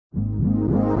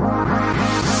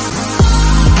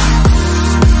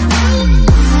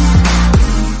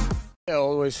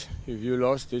If you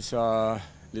lost, it's a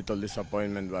little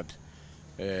disappointment, but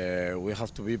we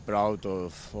have to be proud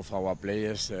of our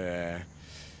players.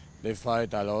 They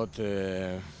fight a lot.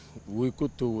 We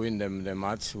could to win the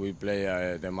match. We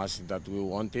play the match that we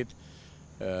wanted.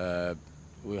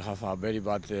 We have a very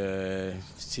bad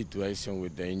situation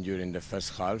with the injury in the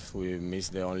first half. We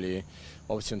missed the only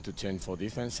option to change for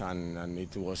defense, and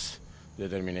it was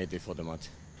determined for the match.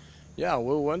 Yeah,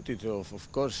 we wanted to,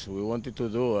 of course, we wanted to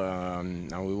do, and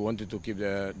we wanted to keep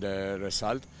the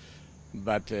result,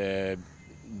 but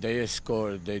they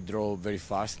scored, they draw very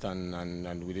fast,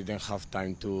 and we didn't have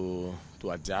time to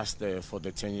adjust for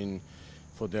their changing,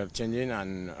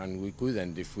 and we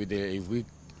couldn't. If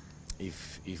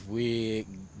we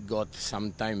got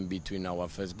some time between our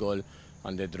first goal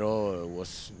and the draw, it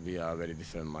was be a very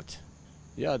different match.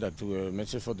 Yeah, that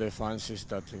message for the fans is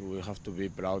that we have to be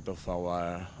proud of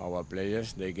our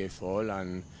players. They gave all,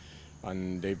 and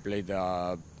they played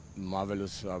a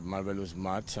marvelous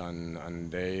match, and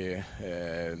they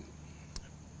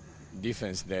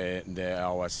defense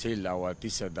our seal, our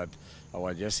t-shirt, that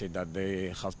our jersey that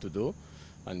they have to do.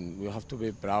 And we have to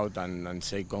be proud and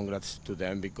say congrats to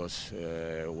them, because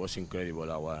it was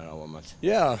incredible, our match.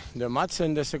 Yeah, the match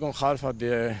in the second half, in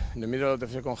the middle of the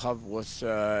second half, was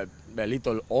a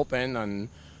little open,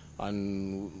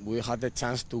 and we had a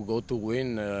chance to go to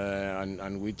win,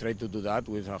 and we tried to do that.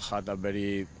 We had a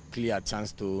very clear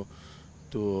chance to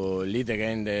lead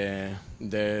again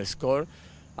the score,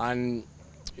 and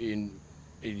if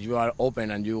you are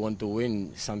open and you want to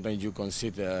win, sometimes you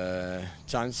concede a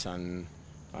chance, and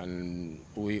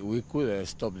we could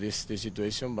stop this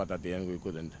situation, but at the end we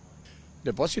couldn't.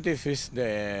 The positive is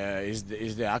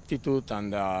the attitude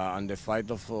and the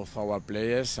fight of our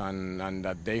players, and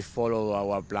that they follow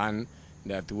our plan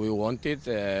that we wanted.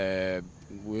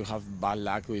 We have bad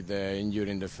luck with the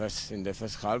injury in the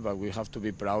first half, but we have to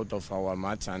be proud of our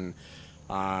match and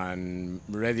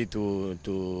ready to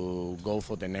go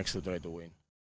for the next to try to win.